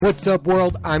What's up,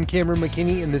 world? I'm Cameron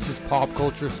McKinney, and this is Pop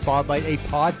Culture Spotlight, a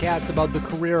podcast about the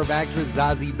career of actress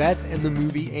Zazie Beetz and the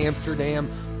movie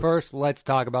Amsterdam. First, let's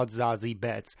talk about Zazie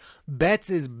Beetz.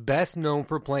 Beetz is best known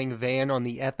for playing Van on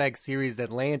the FX series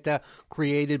Atlanta,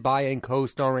 created by and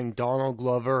co-starring Donald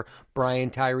Glover, Brian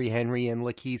Tyree Henry, and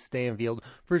Lakeith Stanfield.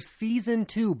 For Season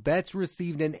 2, Beetz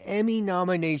received an Emmy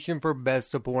nomination for Best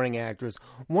Supporting Actress.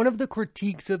 One of the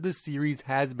critiques of the series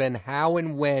has been how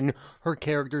and when her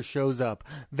character shows up.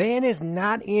 Van is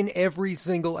not in every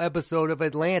single episode of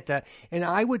Atlanta, and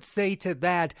I would say to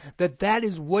that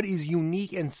is what is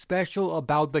unique and special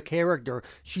about the character.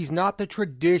 She's not the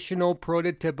traditional,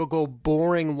 prototypical,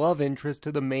 boring love interest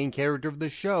to the main character of the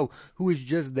show, who is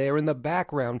just there in the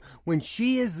background. When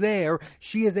she is there,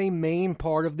 she is a main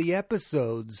part of the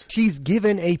episodes. She's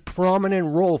given a prominent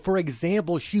role. For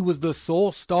example, she was the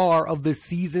sole star of the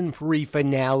season 3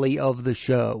 finale of the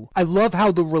show. I love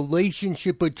how the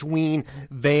relationship between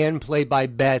Van, played by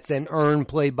Beetz, and Earn,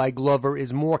 played by Glover,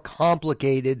 is more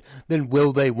complicated than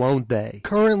Will They, Won't They.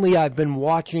 Currently, I've been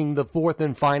watching the 4th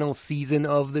and final season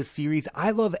of the series.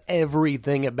 I love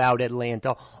everything about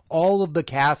Atlanta. All of the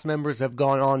cast members have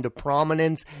gone on to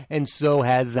prominence, and so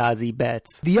has Zazie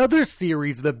Beetz. The other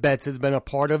series that Beetz has been a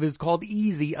part of is called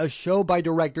Easy, a show by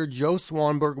director Joe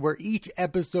Swanberg, where each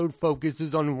episode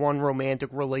focuses on one romantic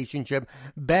relationship.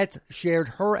 Beetz shared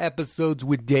her episodes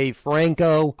with Dave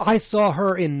Franco. I saw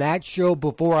her in that show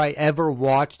before I ever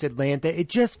watched Atlanta. It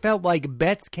just felt like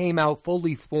Beetz came out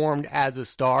fully formed as a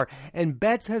star, and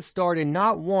Beetz has starred in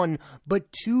not one, but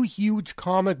 2 huge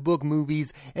comic book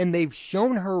movies, and they've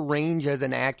shown her range as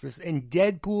an actress. In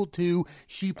Deadpool 2,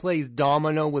 she plays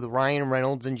Domino with Ryan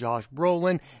Reynolds and Josh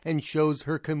Brolin and shows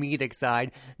her comedic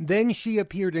side. Then she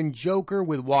appeared in Joker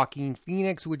with Joaquin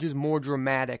Phoenix, which is more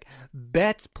dramatic.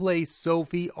 Beetz plays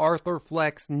Sophie, Arthur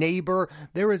Fleck's neighbor.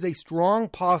 There is a strong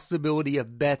possibility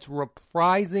of Beetz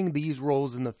reprising these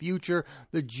roles in the future.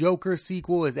 The Joker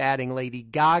sequel is adding Lady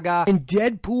Gaga, and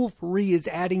Deadpool 3 is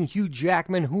adding Hugh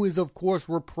Jackman, who is of course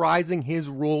reprising his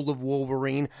role of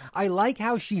Wolverine. I like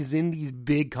how she's in these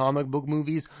big comic book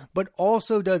movies, but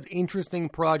also does interesting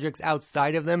projects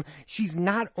outside of them. She's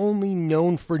not only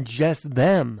known for just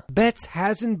them. Beetz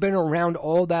hasn't been around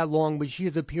all that long, but she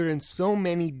has appeared in so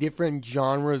many different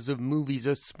genres of movies.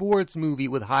 A sports movie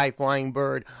with High Flying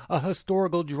Bird, a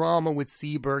historical drama with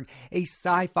Seberg, a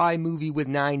sci-fi movie with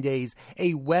 9 Days,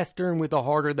 a western with The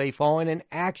Harder They Fall, and an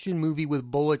action movie with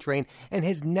Bullet Train, and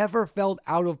has never felt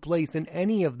out of place in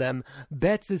any of them.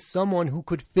 Beetz is someone who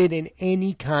could fit in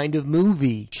any kind of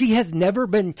movie. She has never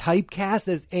been typecast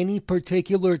as any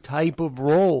particular type of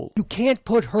role. You can't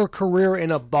put her career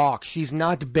in a box. She's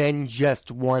not been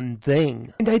just one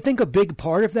thing. And I think a big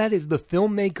part of that is the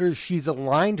filmmakers she's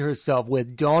aligned herself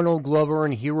with. Donald Glover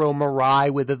and Hiro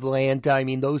Murai with Atlanta. I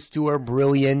mean, those two are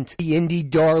brilliant. The indie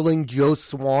darling Joe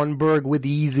Swanberg with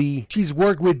Easy. She's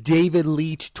worked with David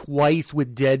Leitch twice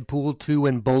with Deadpool 2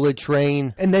 and Bullet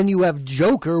Train. And then you have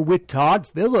Joker with Todd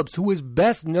Phillips, who is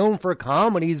best known for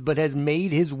comedies but has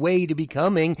made his way to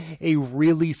becoming a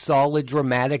really solid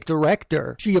dramatic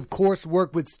director. She of course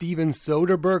worked with Steven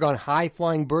Soderbergh on High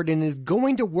Flying Bird and is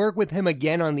going to work with him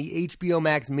again on the HBO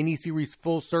Max miniseries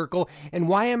Full Circle. And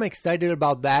why I'm excited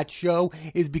about that show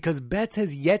is because Beetz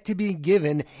has yet to be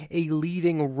given a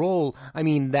leading role. I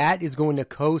mean, that is going to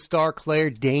co-star Claire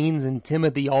Danes and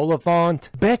Timothy Olyphant.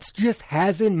 Beetz just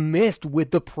hasn't missed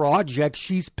with the project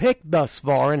she's picked thus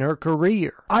far in her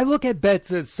career. I look at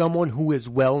Beetz as someone who is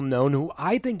well known, who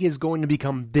I think is going to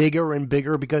become bigger and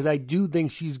bigger, because I do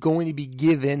think she's going to be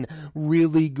given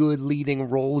really good leading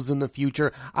roles in the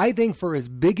future. I think for as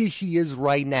big as she is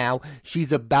right now,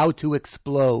 she's about to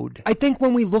explode. I think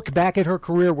when we look back at her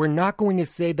career, we're not going to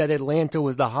say that Atlanta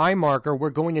was the high marker. We're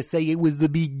going to say it was the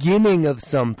beginning of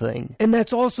something. And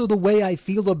that's also the way I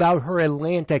feel about her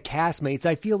Atlanta castmates.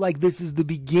 I feel like this is the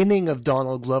beginning of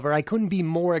Donald Glover. I couldn't be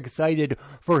more excited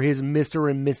for his Mr.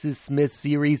 and Mrs. Smith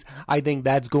series. I think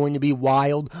that's going to be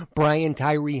wild. Brian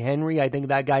Tyree Henry, I think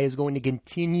that guy is going to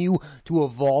continue to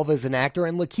evolve as an actor.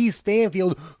 And Lakeith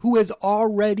Stanfield, who has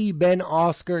already been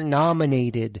Oscar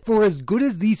nominated. For as good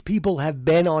as these people have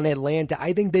been on Atlanta,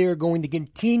 I think they are going to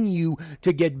continue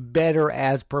to get better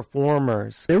as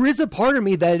performers. There is a part of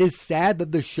me that is sad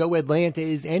that the show Atlanta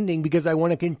is ending, because I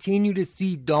want to continue to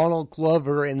see Donald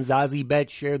Glover and Zazie Beetz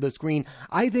share the screen.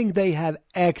 I think they have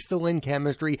excellent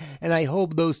chemistry, and I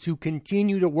hope those two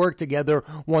continue to work together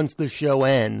once the show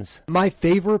ends. My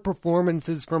favorite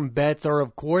performances from Beetz are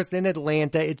of course in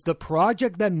Atlanta. It's the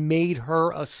project that made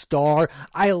her a star.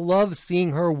 I love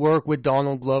seeing her work with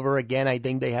Donald Glover again. I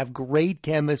think they have great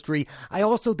chemistry. I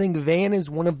also think Van is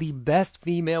one of the best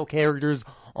female characters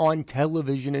on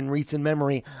television in recent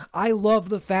memory. I love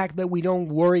the fact that we don't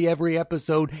worry every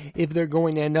episode if they're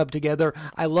going to end up together.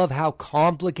 I love how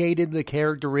complicated the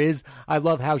character is. I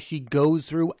love how she goes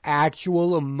through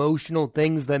actual emotional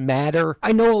things that matter.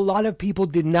 I know a lot of people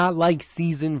did not like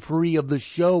season 3 of the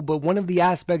show, but one of the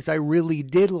aspects I really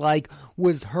did like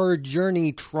was her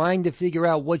journey trying to figure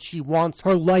out what she wants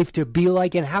her life to be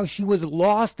like and how she was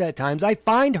lost at times. I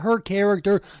find her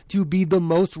character to be the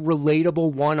most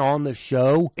relatable one on the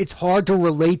show. It's hard to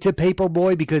relate to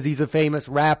Paperboy because he's a famous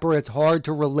rapper. It's hard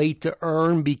to relate to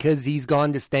Earn because he's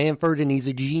gone to Stanford and he's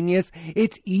a genius.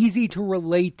 It's easy to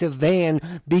relate to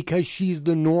Van because she's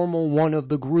the normal one of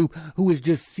the group who is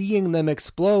just seeing them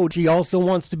explode. She also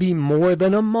wants to be more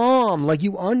than a mom. Like,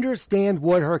 you understand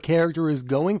what her character is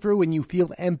going through and you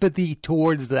feel empathy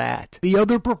towards that. The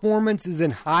other performance is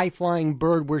in High Flying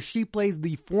Bird, where she plays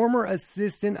the former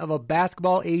assistant of a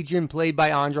basketball agent played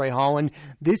by Andre Holland.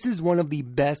 This is one of the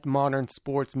best modern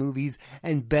sports movies,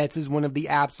 and Betts is one of the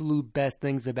absolute best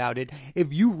things about it.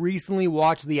 If you recently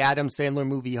watched the Adam Sandler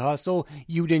movie Hustle,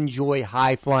 you'd enjoy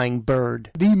High Flying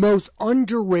Bird. The most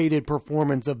underrated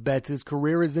performance of Betts'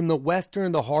 career is in the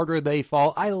Western The Harder They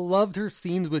Fall. I loved her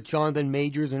scenes with Jonathan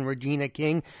Majors and Regina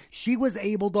King. She was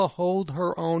able to hold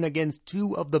her own against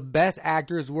two of the best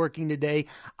actors working today.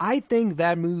 I think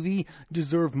that movie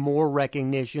deserved more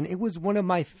recognition. It was one of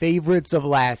my favorites of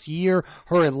last year.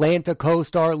 Her Atlanta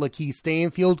co-star Lakeith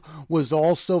Stanfield was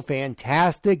also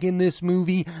fantastic in this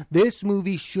movie. This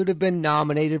movie should have been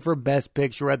nominated for Best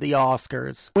Picture at the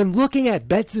Oscars. When looking at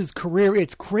Betts' career,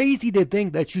 it's crazy to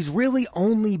think that she's really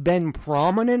only been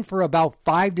prominent for about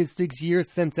 5 to 6 years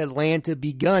since Atlanta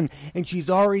begun, and she's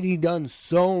already done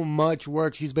so much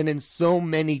work. She's been in so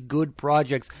many good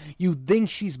projects. You'd think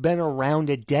she's been around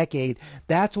a decade.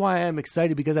 That's why I'm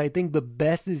excited, because I think the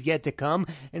best is yet to come,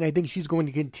 and I think she's going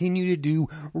to continue to do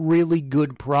really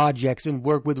good projects and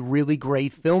work with really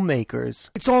great filmmakers.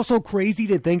 It's also crazy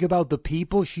to think about the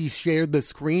people she's shared the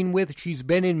screen with. She's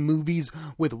been in movies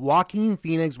with Joaquin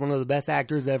Phoenix, one of the best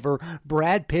actors ever,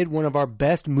 Brad Pitt, one of our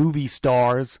best movie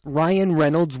stars, Ryan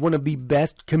Reynolds, one of the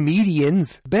best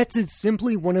comedians. Betts is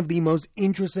simply one of the most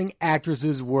interesting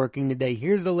actresses working today.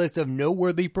 Here's a list of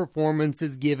noteworthy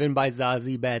performances given by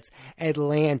Zazie Betts: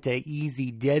 Atlanta,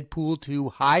 Easy, Deadpool 2,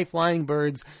 High Flying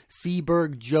Birds,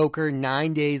 Seberg, Joker,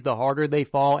 9 Days, The Harder They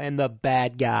Fall, and The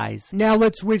Bad Guys. Now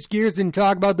let's switch gears and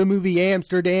talk about the movie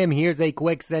Amsterdam. Here's a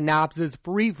quick synopsis.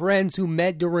 3 friends who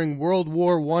met during World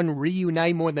War I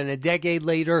reunite more than a decade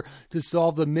later to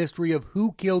solve the mystery of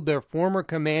who killed their former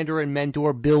commander and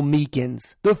mentor, Bill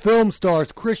Meekins. The film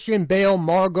stars Christian Bale,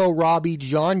 Margot Robbie,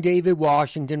 John David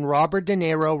Washington, Robert De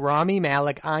Niro, Rami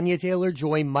Malek, Anya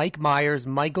Taylor-Joy, Mike Myers,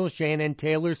 Michael Shannon,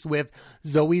 Taylor Swift,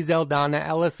 Zoe Saldana,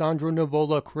 Alessandro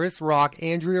Nivola, Chris Rock,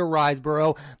 Andrea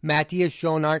Riseborough, Matthias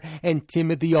Schoenaerts, and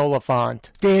Timothy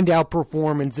Olyphant. Standout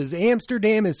performances.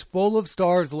 Amsterdam is full of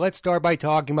stars. Let's start by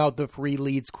talking about the 3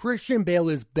 leads. Christian Bale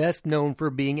is best known for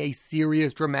being a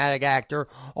serious dramatic actor,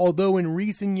 although in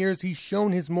recent years he's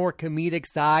shown his more comedic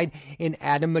side in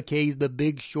Adam McKay's The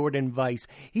Big Short and Vice.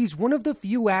 He's one of the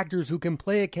few actors who can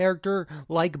play a character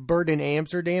like Bert in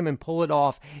Amsterdam and pull it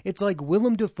off. It's like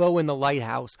Willem Dafoe in The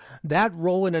Lighthouse. That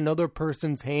role in another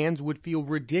person's hands would feel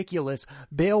ridiculous.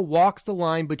 Bale walks the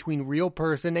line between real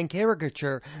person and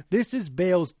caricature. This is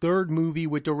Bale's 3rd movie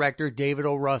with director David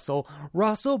O. Russell.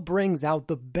 Russell brings out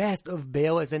the best of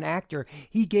Bale as an actor.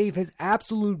 He gave his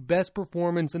absolute best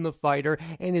performance in The Fighter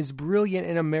and is brilliant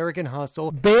in American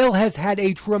Hustle. Bale has had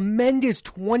a tremendous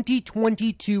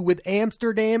 2022 with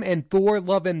Amsterdam and Thor: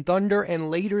 Love and Thunder, and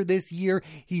later this year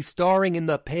he's starring in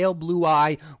The Pale Blue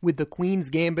Eye with the Queen's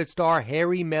Gambit star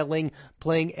Harry Melling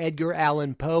playing Edgar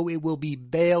Allan Poe. It will be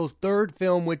Bale's 3rd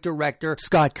film with director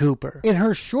Scott Cooper. In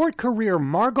her short career,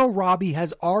 Margot Robbie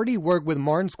has already worked with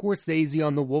Martin Scorsese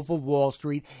on The Wolf of Wall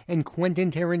Street and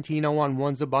Quentin Tarantino on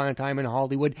Once Upon a Time in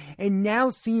Hollywood, and now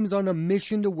seems on a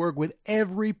mission to work with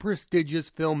every prestigious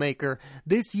filmmaker.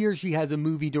 This year she has a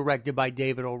movie directed by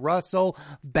David O. Russell,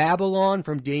 Babylon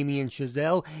from Damien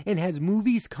Chazelle, and has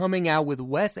movies coming out with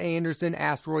Wes Anderson,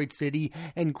 Asteroid City,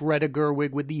 and Greta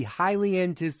Gerwig with the highly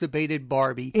anticipated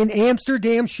Barbie. In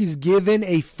Amsterdam, she's given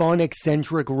a fun,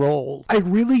 eccentric role. I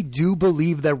really do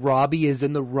believe that Robbie is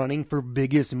in the running for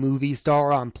biggest movie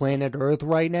star on planet Earth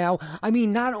right now. I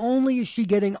mean, not only is she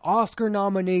getting Oscar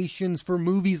nominations for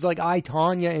movies like I,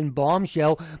 Tonya and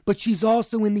Bombshell, but she's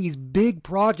also in these big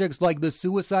projects like The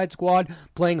Suicide Squad,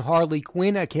 playing Harley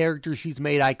Quinn, a character she's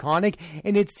made iconic,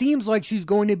 and it seems like she's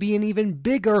going to be in even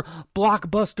bigger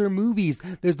blockbuster movies.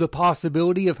 There's the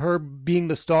possibility of her being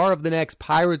the star of the next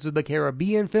Pirates of the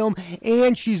Caribbean film,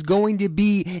 and she's going to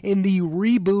be in the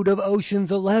reboot of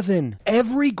Ocean's 11. 11.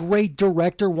 Every great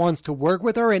director wants to work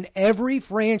with her, and every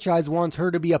franchise wants her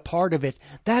to be a part of it.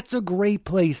 That's a great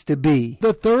place to be.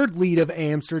 The third lead of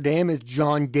Amsterdam is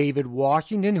John David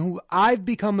Washington, who I've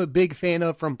become a big fan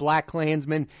of from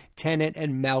BlacKkKlansman, Tenet,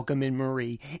 and Malcolm and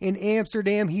Marie. In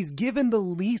Amsterdam, he's given the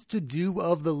least to do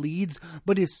of the leads,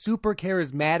 but is super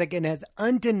charismatic and has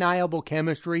undeniable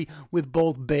chemistry with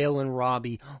both Bale and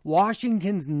Robbie.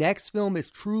 Washington's next film is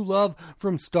True Love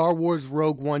from Star Wars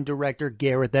Rogue One director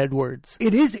Gareth Edwards.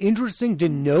 It is interesting to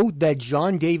note that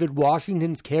John David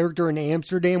Washington's character in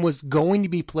Amsterdam was going to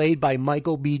be played by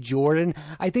Michael B. Jordan.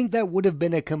 I think that would have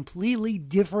been a completely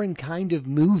different kind of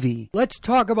movie. Let's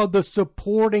talk about the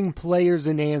supporting players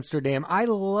in Amsterdam. I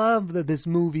love that this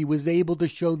movie was able to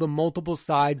show the multiple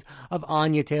sides of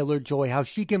Anya Taylor-Joy, how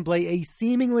she can play a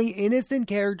seemingly innocent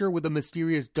character with a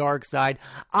mysterious dark side.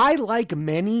 I, like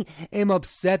many, am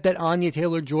upset that Anya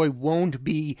Taylor-Joy won't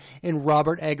be in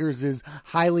Robert Eggers'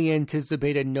 highly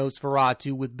anticipated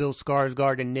Nosferatu with Bill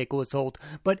Skarsgård and Nicholas Hoult,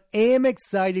 but am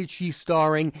excited she's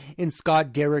starring in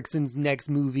Scott Derrickson's next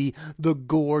movie, The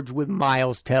Gorge, with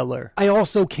Miles Teller. I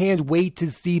also can't wait to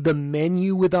see The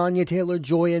Menu with Anya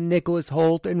Taylor-Joy and Nicholas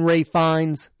Hoult and Ralph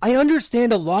Fiennes. I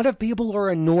understand a lot of people are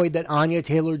annoyed that Anya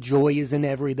Taylor-Joy is in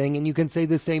everything, and you can say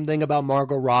the same thing about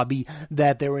Margot Robbie,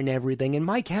 that they're in everything, and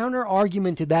my counter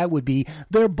argument to that would be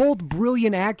they're both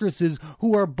brilliant actresses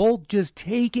who are both just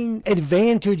taking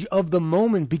advantage of the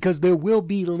moment, because there will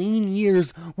be lean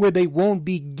years where they won't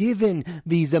be given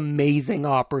these amazing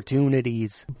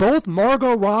opportunities. Both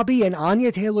Margot Robbie and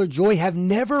Anya Taylor-Joy have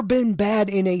never been bad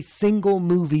in a single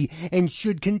movie and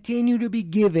should continue to be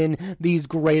given these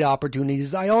great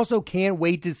opportunities. I also can't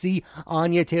wait to see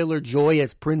Anya Taylor-Joy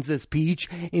as Princess Peach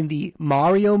in the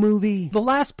Mario movie. The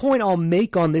last point I'll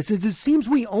make on this is it seems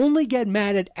we only get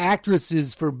mad at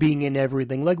actresses for being in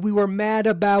everything. Like, we were mad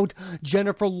about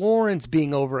Jennifer Lawrence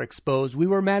being overexposed. We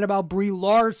were mad about Brie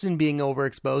Larson being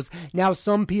overexposed. Now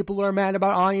some people are mad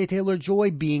about Anya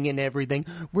Taylor-Joy being in everything.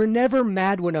 We're never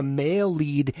mad when a male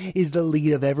lead is the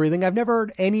lead of everything. I've never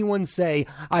heard anyone say,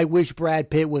 I wish Brad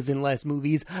Pitt was in less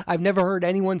movies. I've never heard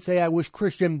anyone say, I wish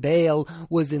Christian Bale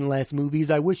was in less movies.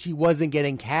 I wish he wasn't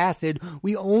getting casted.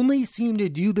 We only seem to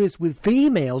do this with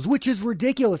females, which is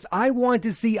ridiculous. I want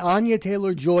to see Anya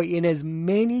Taylor-Joy in as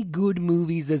many good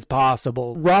movies as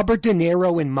possible. Robert De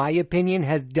Niro, in my opinion,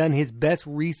 has done his best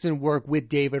recent work with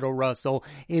David O. Russell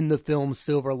in the film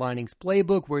Silver Linings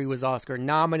Playbook, where he was Oscar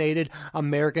nominated,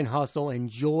 American Hustle, and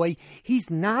Joy. He's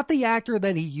not the actor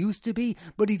that he used to be,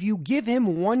 but if you give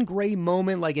him one great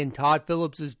moment like in Todd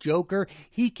Phillips' Joker,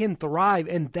 he can thrive,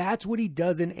 and that's what he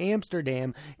does in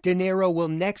Amsterdam. De Niro will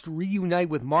next reunite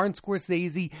with Martin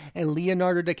Scorsese and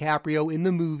Leonardo DiCaprio in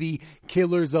the movie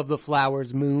Killers of the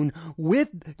Flowers Moon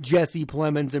with Jesse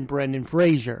Plemons and Brendan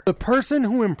Fraser. The person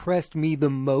who impressed me the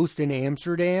most in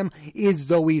Amsterdam is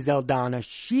Zoe Saldana.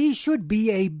 She should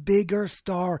be a bigger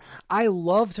star. I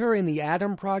loved her in The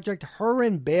Adam Project. Her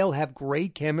and Bale have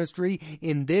great chemistry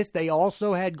in this. They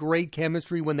also had great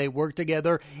chemistry when they worked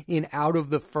together in Out of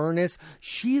the Furnace.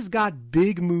 She's got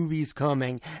big movies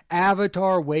coming.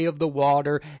 Avatar, Way of the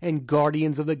Water, and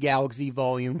Guardians of the Galaxy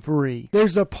Volume 3.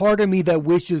 There's a part of me that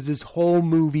wishes this whole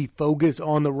movie focused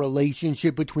on the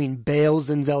relationship between Bale's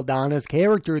and Saldana's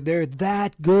character. They're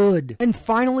that good. And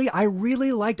finally, I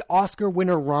really liked Oscar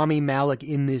winner Rami Malek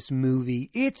in this movie.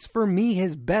 It's, for me,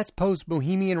 his best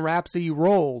post-Bohemian Rhapsody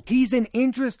role. He's an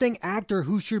interesting actor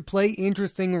who should play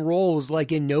interesting roles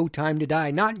like in No Time to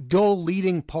Die, not dull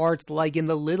leading parts like in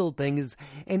The Little Things,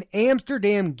 and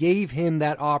Amsterdam gave him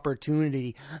that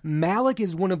opportunity. Malek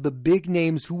is one of the big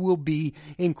names who will be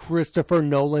in Christopher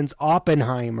Nolan's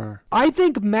Oppenheimer. I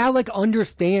think Malek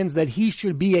understands that he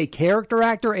should be a character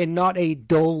actor and not a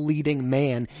dull leading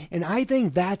man, and I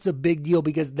think that's a big deal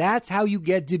because that's how you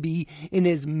get to be in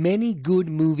as many good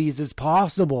movies as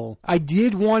possible. I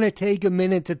did want to take a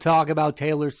minute to talk about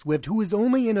Taylor Swift, who is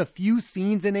only in a few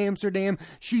scenes in Amsterdam.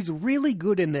 She's really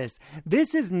good in this.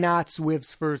 This is not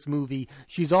Swift's first movie.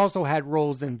 She's also had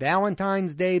roles in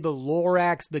Valentine's Day, The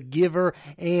Lorax, The Giver,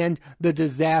 and The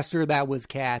Disaster That Was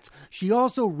Cats. She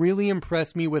also really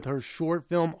impressed me with her short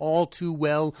film All Too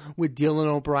Well with Dylan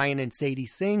O'Brien and Sadie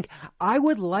Sink. I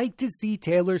would like to see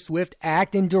Taylor Swift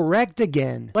act and direct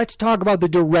again. Let's talk about the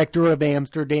director of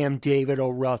Amsterdam, David O.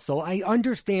 Russell. I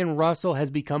understand Russell has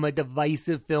become a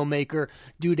divisive filmmaker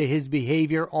due to his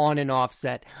behavior on and off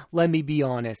set. Let me be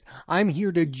honest. I'm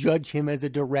here to judge him as a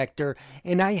director,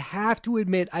 and I have to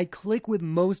admit I click with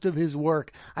most of his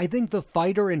work. I think The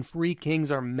Fighter and Free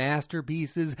Kings are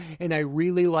masterpieces, and I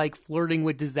really like Flirting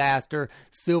with Disaster,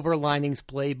 Silver Linings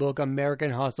Playbook,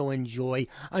 American Hustle, and Joy,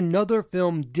 another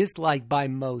film disliked by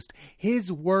most. His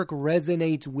his work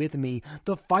resonates with me.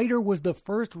 The Fighter was the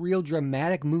first real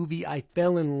dramatic movie I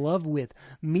fell in love with.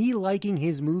 Me liking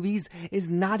his movies is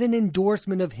not an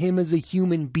endorsement of him as a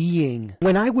human being.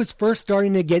 When I was first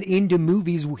starting to get into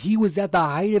movies, he was at the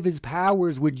height of his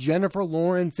powers with Jennifer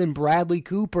Lawrence and Bradley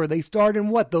Cooper. They starred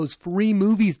in those 3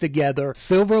 movies together.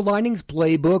 Silver Linings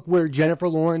Playbook, where Jennifer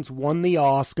Lawrence won the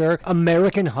Oscar,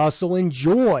 American Hustle, and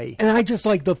Joy. And I just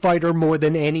like The Fighter more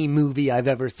than any movie I've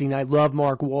ever seen. I love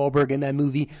Mark Wahlberg in that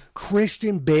movie.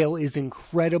 Christian Bale is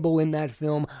incredible in that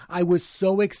film. I was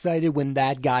so excited when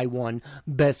that guy won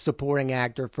Best Supporting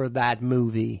Actor for that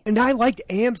movie. And I liked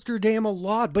Amsterdam a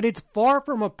lot, but it's far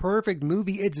from a perfect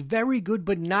movie. It's very good,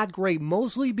 but not great,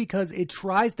 mostly because it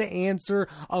tries to answer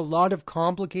a lot of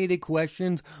complicated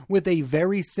questions with a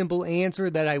very simple answer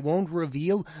that I won't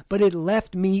reveal, but it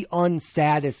left me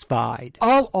unsatisfied.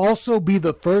 I'll also be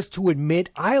the first to admit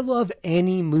I love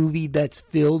any movie that's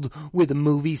filled with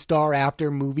movie star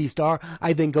after movie star.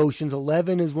 I think Ocean's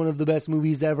 11 is one of the best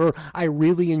movies ever. I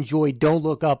really enjoyed Don't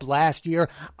Look Up last year.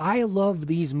 I love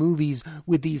these movies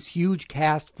with these huge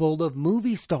cast full of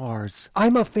movie stars.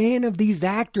 I'm a fan of these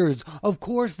actors. Of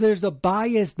course, there's a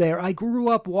bias there. I grew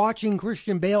up watching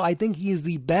Christian Bale. I think he is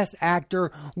the best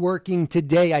actor working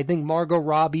today. I think Margot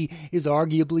Robbie is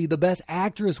arguably the best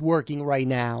actress working right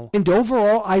now. And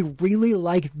overall, I really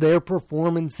liked their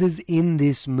performances in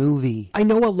this movie. I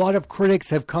know a lot of critics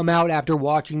have come out after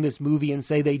watching this movie and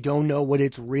say they don't know what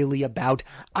it's really about.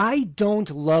 I don't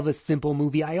love a simple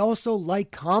movie. I also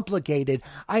like complicated.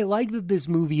 I like that this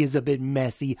movie is a bit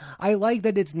messy. I like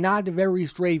that it's not very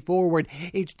straightforward.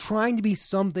 It's trying to be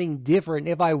something different.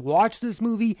 If I watched this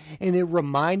movie and it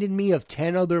reminded me of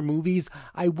 10 other movies,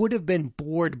 I would have been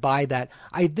bored by that.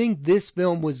 I think this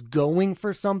film was going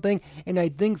for something, and I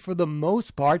think for the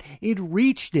most part, it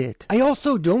reached it. I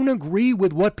also don't agree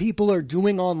with what people are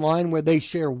doing online where they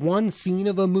share one scene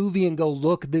of a movie and go,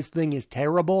 look, this thing is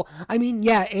terrible. I mean,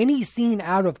 yeah, any scene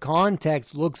out of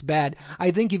context looks bad.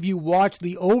 I think if you watch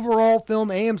the overall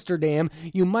film Amsterdam,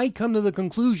 you might come to the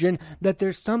conclusion that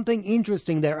there's something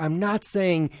interesting there. I'm not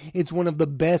saying it's one of the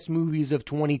best movies of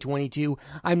 2022.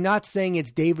 I'm not saying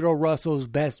it's David O. Russell's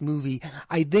best movie.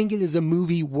 I think it is a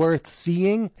movie worth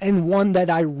seeing and one that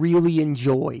I really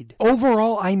enjoyed.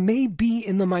 Overall, I may be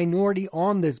in the minority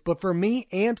on this, but for me,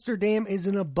 Amsterdam is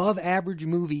an above average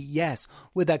movie. Yes,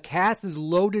 with a cast as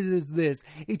loaded as this,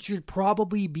 it should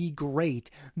probably be great.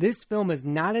 This film is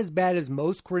not as bad as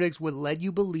most critics would let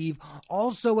you believe.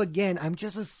 Also, again, I'm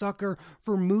just a sucker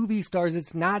for movie stars.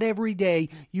 It's not every day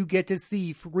you get to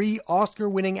see 3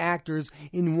 Oscar-winning actors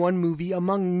in one movie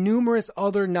among numerous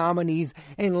other nominees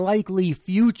and likely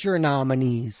future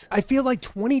nominees. I feel like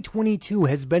 2022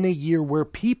 has been a year where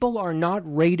people are not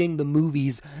rating the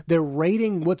movies, they're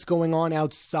rating what's going on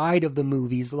outside of the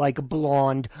movies, like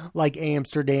Blonde, like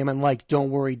Amsterdam, and like Don't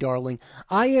Worry Darling.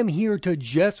 I am here to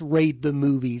just rate the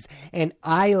movies, and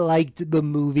I liked the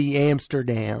movie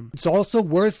Amsterdam. It's also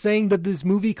worth saying that this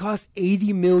movie cost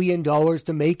 $80 million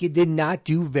to make. It did not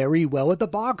do very well at the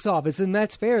box office, and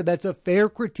that's fair. That's a fair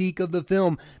critique of the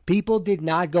film. People did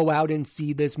not go out and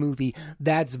see this movie.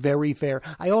 That's very fair.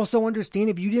 I also understand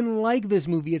if you didn't like this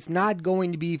movie, it's not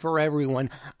going to be for everyone.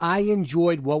 I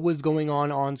enjoyed what was going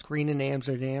on screen in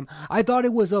Amsterdam. I thought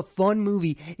it was a fun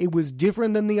movie. It was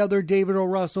different than the other David O.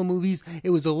 Russell movies. It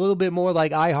was a little bit more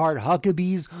like I Heart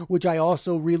Huckabees, which I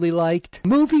also really liked.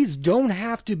 Movies don't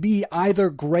have to be either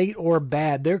great or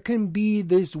bad. There can be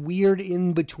this weird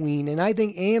in-between, and I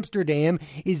think Amsterdam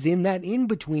is in that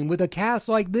in-between. With a cast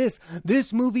like this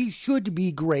movie should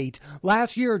be great.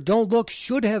 Last year, Don't Look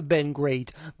should have been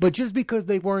great, but just because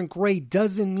they weren't great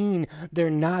doesn't mean they're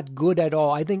not good at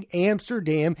all. I think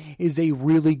Amsterdam is a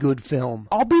really good film.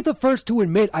 I'll be the first to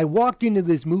admit I walked into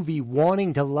this movie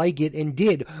wanting to like it and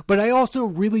did, but I also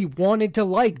really wanted to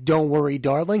like Don't Worry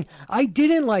Darling. I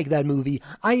didn't like that movie.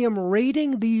 I am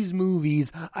rating these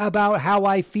movies about how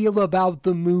I feel about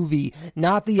the movie,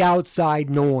 not the outside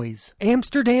noise.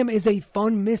 Amsterdam is a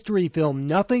fun mystery film,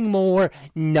 nothing more,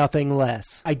 nothing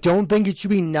less. I don't think it should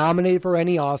be nominated for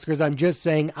any Oscars. I'm just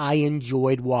saying I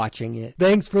enjoyed watching it.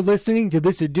 Thanks for listening to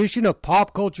this edition of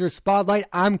Pop Culture Spotlight.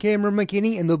 I'm Cameron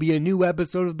McKinney, and there'll be a new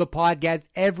episode of the podcast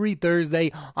every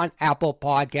Thursday on Apple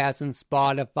Podcasts and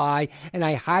Spotify. And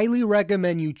I highly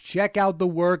recommend you check out the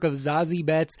work of Zazie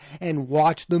Beetz and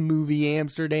watch the movie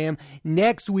Amsterdam.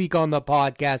 Next week on the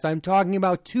podcast, I'm talking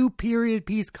about 2 period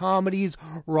piece comedies,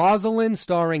 Rosalind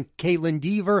starring Caitlin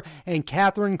Dever and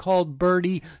Catherine Called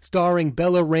Birdie starring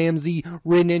Bella Ramsey,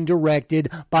 written and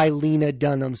directed by Lena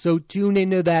Dunham. So tune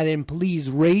into that and please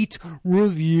rate,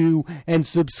 review, and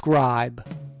subscribe.